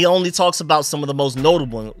 and he only talks about some of the most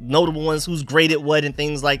notable ones, who's great at what and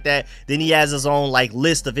things like that. Then he has his own like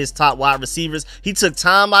list of his top wide receivers. He took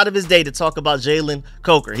time out of his day to talk about Jalen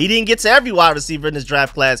Coker. He didn't get to every wide receiver in this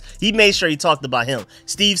draft class. He made sure he talked about him.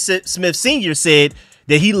 Steve Smith Sr. said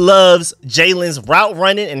that he loves Jalen's route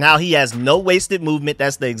running and how he has no wasted movement.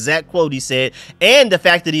 That's the exact quote he said. And the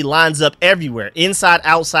fact that he lines up everywhere, inside,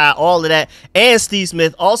 outside, all of that. And Steve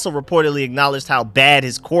Smith also reportedly acknowledged how bad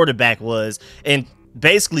his quarterback was and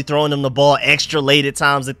basically throwing him the ball extra late at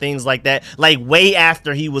times and things like that, like way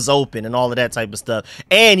after he was open and all of that type of stuff.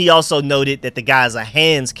 And he also noted that the guy's a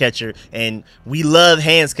hands catcher, and we love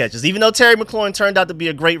hands catchers. Even though Terry McLaurin turned out to be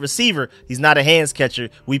a great receiver, he's not a hands catcher.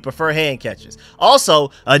 We prefer hand catchers.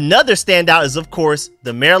 Also, another standout is, of course,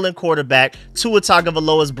 the Maryland quarterback, Tua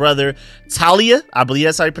Tagovailoa's brother, Talia. I believe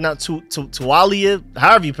that's how you pronounce Tualia,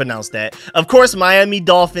 however you pronounce that. Of course, Miami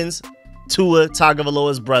Dolphins, Tua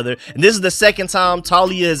Tagovailoa's brother, and this is the second time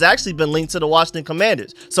Talia has actually been linked to the Washington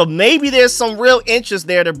Commanders. So maybe there's some real interest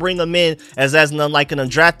there to bring him in as an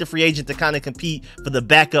undrafted free agent to kind of compete for the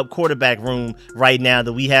backup quarterback room right now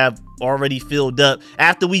that we have already filled up.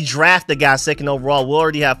 After we draft the guy 2nd overall, we'll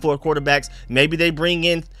already have 4 quarterbacks. Maybe they bring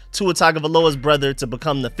in Tua Tagovailoa's brother to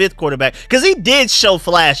become the 5th quarterback, because he did show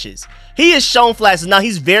flashes. He has shown flashes. Now,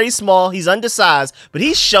 he's very small, he's undersized, but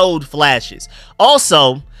he showed flashes.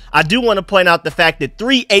 Also, I do want to point out the fact that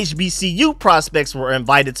 3 HBCU prospects were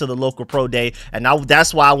invited to the local pro day, and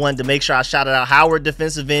that's why I wanted to make sure I shouted out Howard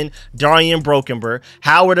defensive end Darian Brokenber,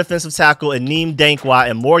 Howard defensive tackle Anim Dankwa,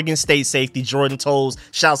 and Morgan State safety Jordan Tolles.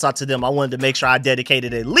 Shouts out to them. I wanted to make sure I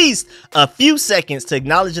dedicated at least a few seconds to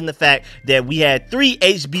acknowledging the fact that we had 3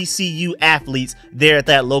 HBCU athletes there at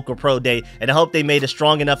that local pro day, and I hope they made a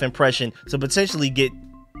strong enough impression to potentially get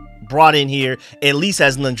brought in here at least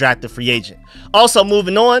as an undrafted free agent. Also,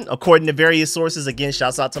 moving on, according to various sources, again,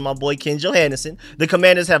 shouts out to my boy Ken Johannesson, the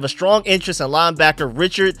Commanders have a strong interest in linebacker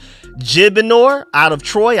Richard Gibinor out of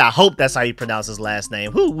Troy. I hope that's how you pronounce his last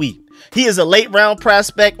name. Who-wee. He is a late round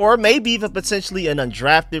prospect, or maybe even potentially an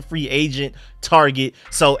undrafted free agent target.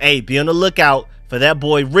 So, hey, be on the lookout for that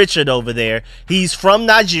boy Richard over there. He's from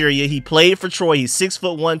Nigeria. He played for Troy. He's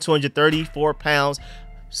 6'1", 234 pounds.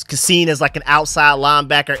 Seen as like an outside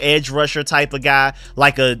linebacker, edge rusher type of guy,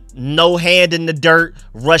 like a no hand in the dirt,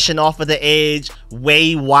 rushing off of the edge,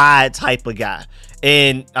 way wide type of guy.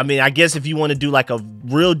 And I mean, I guess if you want to do like a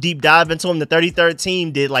real deep dive into him, the 33rd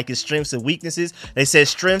team did like his strengths and weaknesses. They said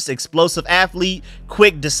strengths: explosive athlete,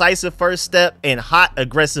 quick, decisive first step, and hot,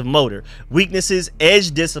 aggressive motor. Weaknesses: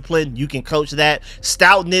 edge discipline. You can coach that.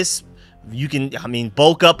 Stoutness. You can, I mean,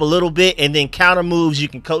 bulk up a little bit, and then counter moves, you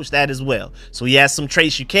can coach that as well. So he has some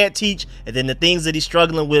traits you can't teach, and then the things that he's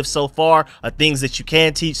struggling with so far are things that you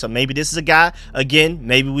can teach. So maybe this is a guy, again,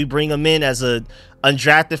 maybe we bring him in as a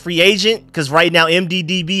undrafted free agent, because right now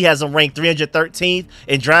MDDB has him ranked 313th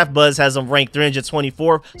and Draft Buzz has him ranked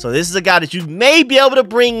 324th. So this is a guy that you may be able to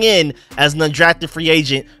bring in as an undrafted free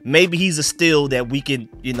agent. Maybe he's a steal that we can,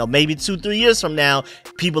 you know, maybe 2-3 years from now,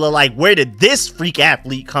 people are like, where did this freak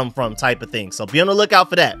athlete come from, type of thing. So be on the lookout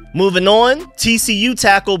for that. Moving on, TCU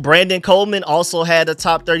tackle Brandon Coleman also had a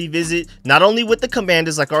top 30 visit, not only with the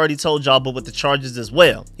Commanders, like I already told y'all, but with the Chargers as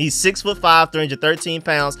well. He's 6'5", 313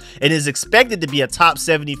 pounds, and is expected to be a top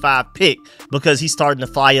 75 pick because he's starting to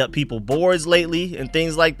fly up people boards lately and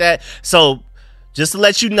things like that. So just to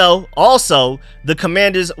let you know, also, the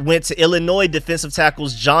Commanders went to Illinois defensive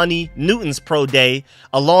tackles Johnny Newton's pro day,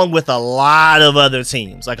 along with a lot of other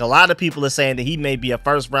teams. Like, a lot of people are saying that he may be a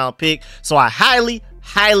first round pick. So I highly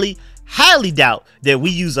doubt that we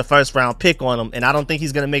use a first round pick on him, and I don't think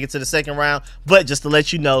he's going to make it to the second round. But just to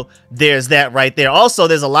let you know, there's that right there. Also,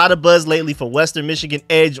 there's a lot of buzz lately for Western Michigan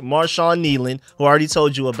edge Marshawn Nealon, who I already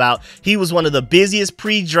told you about. He was one of the busiest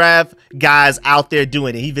pre-draft guys out there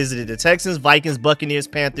doing it. He visited the Texans, Vikings, Buccaneers,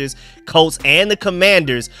 Panthers, Colts, and the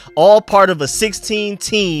Commanders, all part of a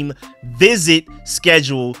 16-team visit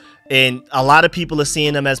schedule. And a lot of people are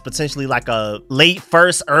seeing him as potentially like a late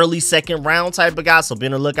first, early second round type of guy. So be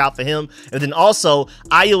on the lookout for him. And then also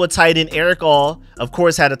Iowa tight end Eric All, of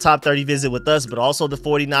course, had a top 30 visit with us, but also the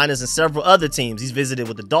 49ers and several other teams. He's visited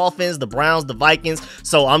with the Dolphins, the Browns, the Vikings.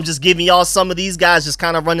 So I'm just giving y'all some of these guys, just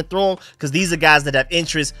kind of running through them, because these are guys that have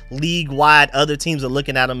interest league-wide. Other teams are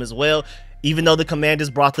looking at them as well. Even though the Commanders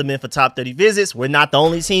brought them in for top 30 visits, we're not the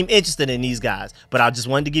only team interested in these guys. But I just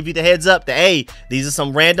wanted to give you the heads up that, hey, these are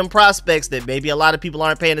some random prospects that maybe a lot of people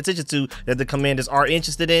aren't paying attention to that the Commanders are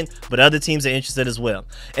interested in, but other teams are interested as well.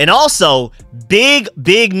 And also, big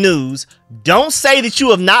news. Don't say that you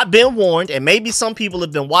have not been warned, and maybe some people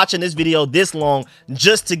have been watching this video this long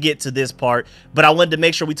just to get to this part, but I wanted to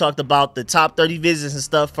make sure we talked about the top 30 visits and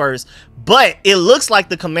stuff first. But it looks like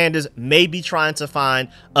the Commanders may be trying to find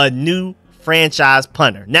a new franchise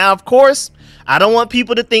punter. Now, of course, I don't want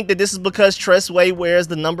people to think that this is because Tress wears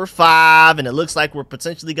the number 5, and it looks like we're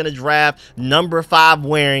potentially going to draft number 5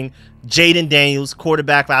 wearing Jayden Daniels,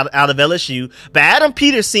 quarterback out of LSU. But Adam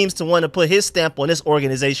Peters seems to want to put his stamp on this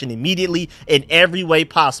organization immediately in every way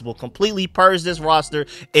possible. Completely purge this roster,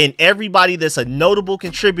 and everybody that's a notable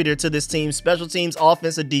contributor to this team, special teams,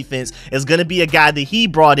 offense, or defense, is going to be a guy that he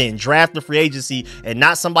brought in, drafted free agency, and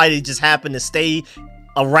not somebody that just happened to stay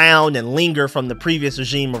around and linger from the previous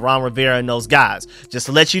regime of Ron Rivera and those guys. Just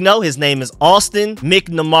to let you know, his name is Austin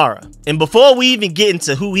McNamara. And before we even get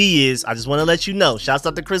into who he is, I just want to let you know, shouts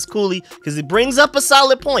out to Chris Cooley, because he brings up a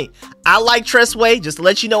solid point. I like Tress. Just to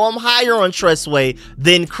let you know, I'm higher on Tress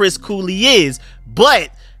than Chris Cooley is, but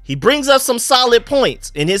he brings up some solid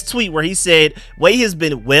points in his tweet where he said Way has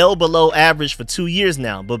been well below average for 2 years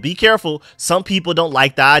now, but be careful, some people don't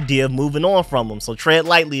like the idea of moving on from him, so tread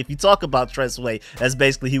lightly if you talk about Tress. That's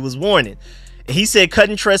basically he was warning. He said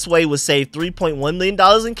cutting Tress would save $3.1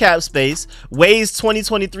 million in cap space. Way's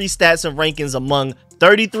 2023 stats and rankings among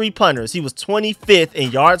 33 punters. He was 25th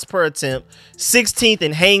in yards per attempt, 16th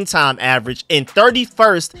in hang time average, and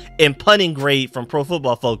 31st in punting grade from Pro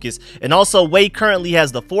Football Focus. And also, Wade currently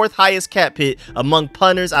has the 4th highest cap hit among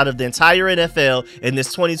punters out of the entire NFL in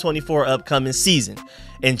this 2024 upcoming season.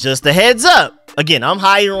 And just a heads up, again, I'm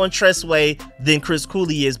higher on Tress than Chris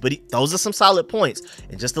Cooley is, but those are some solid points.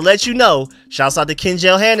 And just to let you know, shouts out to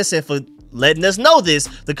Kenjel Hannison for letting us know this.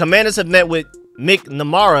 The Commanders have met with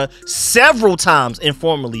McNamara several times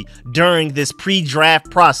informally during this pre-draft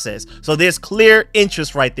process, so there's clear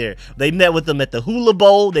interest right there. They met with him at the Hula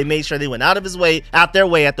Bowl. They made sure they went out their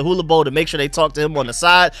way at the Hula Bowl to make sure they talked to him on the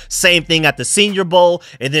side. Same thing at the Senior Bowl,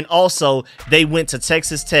 and then also they went to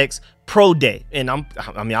Texas Tech's pro day. And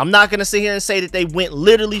I'm not gonna sit here and say that they went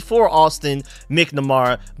literally for Austin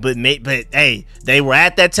McNamara, but hey, they were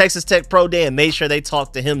at that Texas Tech pro day and made sure they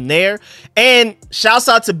talked to him there. And shouts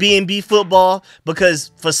out to B&B Football,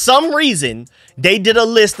 because for some reason they did a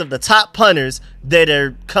list of the top punters that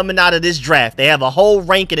are coming out of this draft. They have a whole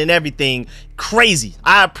ranking and everything. Crazy.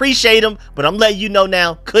 I appreciate them, but I'm letting you know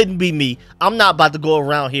now, couldn't be me. I'm not about to go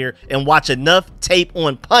around here and watch enough tape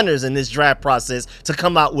on punters in this draft process to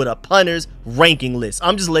come out with a punters ranking list.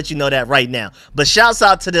 I'm just letting you know that right now. But shouts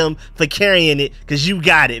out to them for carrying it, because you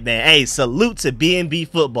got it, man. Hey, salute to B&B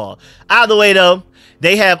Football. Either way, though,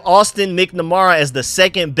 they have Austin McNamara as the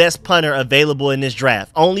second best punter available in this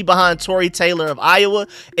draft, only behind Tory Taylor of Iowa.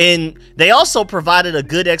 And they also provided a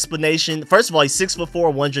good explanation. First of all, he's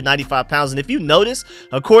 6'4", 195 pounds. And if you notice,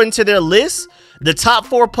 according to their list, the top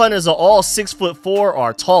 4 punters are all 6'4"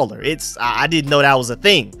 or taller. I didn't know that was a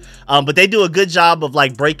thing. But they do a good job of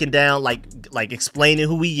like breaking down, like explaining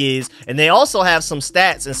who he is. And they also have some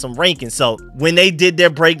stats and some rankings. So when they did their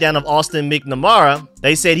breakdown of Austin McNamara,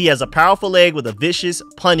 they said he has a powerful leg with a vicious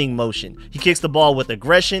punting motion. He kicks the ball with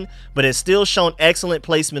aggression, but has still shown excellent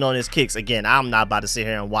placement on his kicks. Again, I'm not about to sit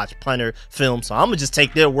here and watch punter film, so I'm going to just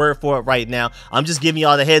take their word for it right now. I'm just giving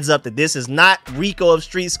y'all the heads up that this is not Rico of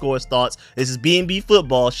Street Scores thoughts. This is B&B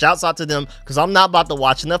Football. Shouts out to them, because I'm not about to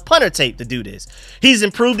watch enough punter tape to do this. He's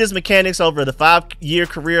improved his mechanics over the 5-year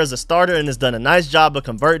career as a starter and has done a nice job of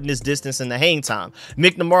converting his distance into hang time.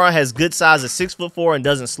 McNamara has good size at 6'4" and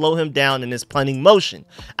doesn't slow him down in his punting motion.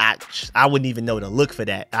 I wouldn't even know to look for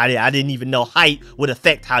that. I didn't even know height would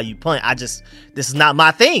affect how you punt. This is not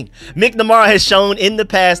my thing. McNamara has shown in the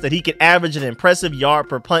past that he can average an impressive yard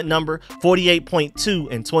per punt number, 48.2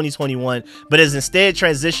 in 2021, but has instead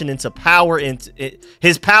transitioned into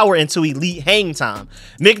his power into elite hang time.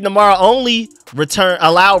 McNamara only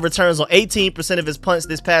allowed returns on 18% of his punts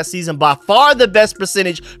this past season, by far the best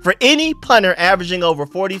percentage for any punter, averaging over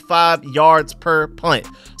 45 yards per punt.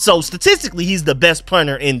 So statistically, he's the best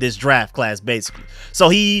punter in this draft class, basically. So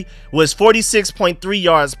he was 46.3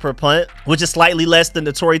 yards per punt, which is slightly less than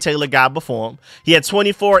the Tory Taylor guy before him. He had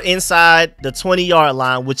 24 inside the 20-yard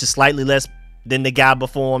line, which is slightly less than the guy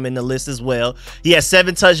before him in the list as well. He has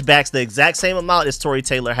 7 touchbacks, the exact same amount as Tory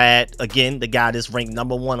Taylor had. Again, the guy that's ranked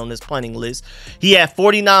 #1 on this punting list. He had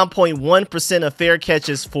 49.1% of fair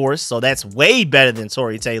catches forced, so that's way better than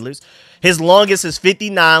Tory Taylor's. His longest is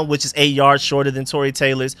 59, which is 8 yards shorter than Tory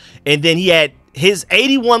Taylor's. And then he had his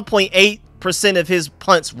 81.8% of his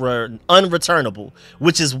punts were unreturnable,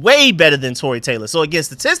 which is way better than Tory Taylor. So again,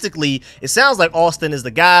 statistically, it sounds like Austin is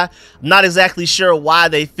the guy. I'm not exactly sure why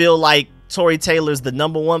they feel like Tory Taylor's the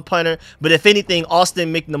 #1 punter, but if anything,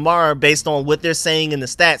 Austin McNamara, based on what they're saying in the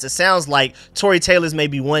stats, it sounds like Tory Taylor's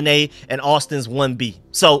maybe 1A and Austin's 1B.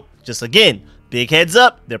 So just again, big heads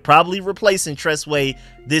up, they're probably replacing Tress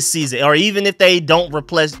this season. Or even if they don't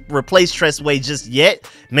replace Tress just yet,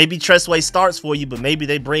 maybe Tress starts for you, but maybe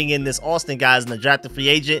they bring in this Austin guy as an undrafted free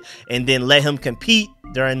agent and then let him compete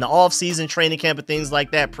during the off-season training camp and things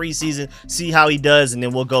like that, preseason, see how he does, and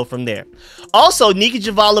then we'll go from there. Also, Nika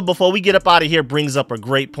Javala, before we get up out of here, brings up a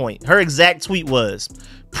great point. Her exact tweet was,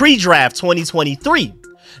 pre-draft 2023,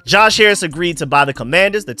 Josh Harris agreed to buy the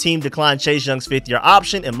Commanders. The team declined Chase Young's 5th-year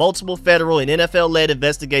option, and multiple federal and NFL-led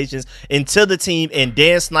investigations into the team, and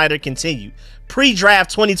Dan Snyder continued.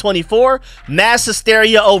 Pre-draft 2024, mass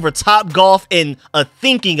hysteria over Top Golf and a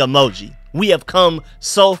thinking emoji. We have come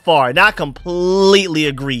so far, and I completely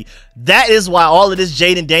agree. That is why all of this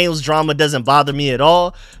Jayden Daniels drama doesn't bother me at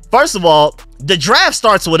all. First of all, the draft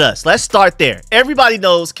starts with us. Let's start there. Everybody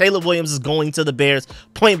knows Caleb Williams is going to the Bears,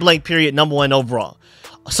 point blank period, #1 overall.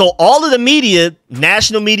 So all of the media,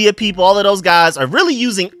 national media people, all of those guys are really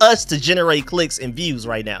using us to generate clicks and views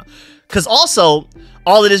right now. Because also,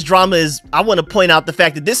 all of this drama is, I want to point out the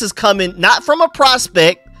fact that this is coming not from a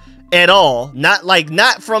prospect at all,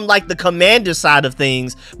 not from like the Commander side of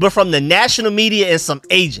things, but from the national media and some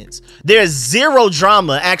agents. There's zero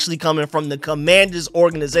drama actually coming from the Commanders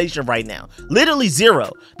organization right now. Literally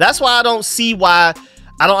zero. That's why I don't see why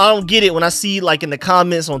I don't get it when I see like in the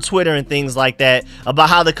comments on Twitter and things like that about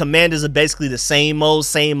how the Commanders are basically the same old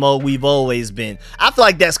we've always been. I feel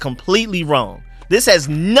like that's completely wrong. This has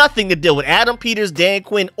nothing to do with Adam Peters, Dan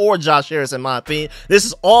Quinn, or Josh Harris, in my opinion. This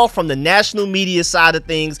is all from the national media side of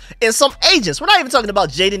things and some agents. We're not even talking about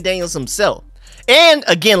Jayden Daniels himself. And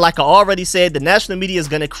again, like I already said, the national media is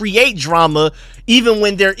going to create drama even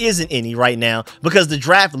when there isn't any right now, because the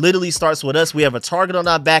draft literally starts with us. We have a target on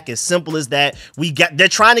our back, as simple as that. They're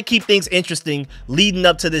trying to keep things interesting leading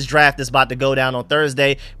up to this draft that's about to go down on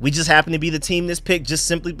Thursday. We just happen to be the team that's picked just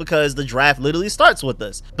simply because the draft literally starts with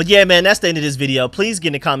us. But yeah, man, that's the end of this video. Please get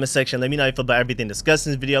in the comment section, let me know how you feel about everything discussed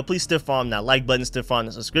in this video. Please stiff arm that like button, stiff arm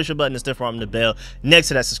the subscription button, and stiff arm the bell next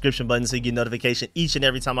to that subscription button so you get notification each and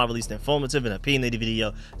every time I release an informative and opinionated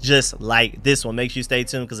video just like this one. Make sure you stay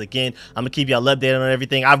tuned, because again, I'm gonna keep y'all updated on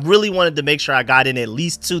everything. I really wanted to make sure I got in at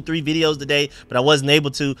least 2-3 videos today, but I wasn't able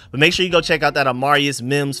to. But make sure you go check out that Amarius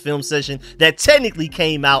Mims film session that technically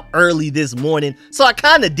came out early this morning. So I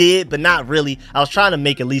kind of did, but not really. I was trying to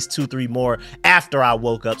make at least 2-3 more after I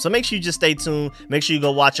woke up. So make sure you just stay tuned. Make sure you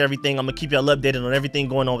go watch everything. I'm gonna keep y'all updated on everything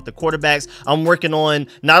going on with the quarterbacks. I'm working on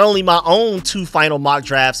not only my own 2 final mock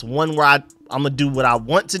drafts, one where I'm gonna do what I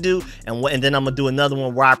want to do, and then I'm gonna do another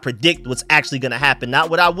one where I predict what's actually gonna happen, not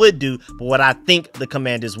what I would do, but what I think the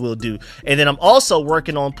Commanders will do. And then I'm also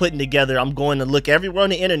working on putting together, I'm going to look everywhere on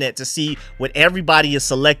the internet to see what everybody is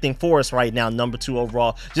selecting for us right now, number 2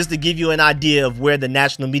 overall, just to give you an idea of where the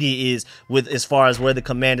national media is with as far as where the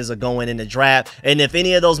Commanders are going in the draft. And if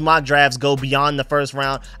any of those mock drafts go beyond the first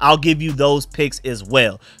round, I'll give you those picks as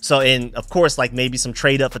well. So, and of course, like maybe some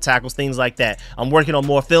trade up for tackles, things like that. I'm working on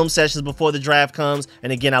more film sessions before the draft comes,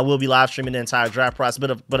 and again, I will be live streaming the entire draft process.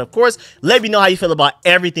 But of course, let me know how you feel about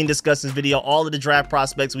everything discussed in this video, all of the draft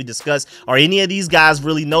prospects we discussed. Are any of these guys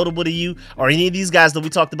really notable to you? Are any of these guys that we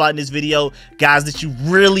talked about in this video guys that you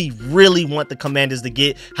really want the Commanders to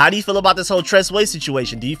get? How do you feel about this whole Tress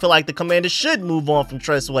situation? Do you feel like the Commanders should move on from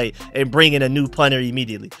Tress and bring in a new punter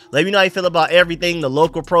immediately? Let me know how you feel about everything. The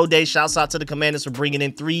local pro day, shouts out to the Commanders for bringing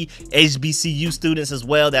in 3 HBCU students as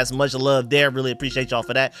well. That's much love there. Really appreciate y'all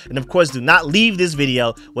for that. And of course, do not leave this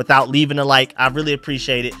video without leaving a like. I really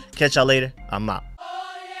appreciate it. Catch y'all later. I'm out.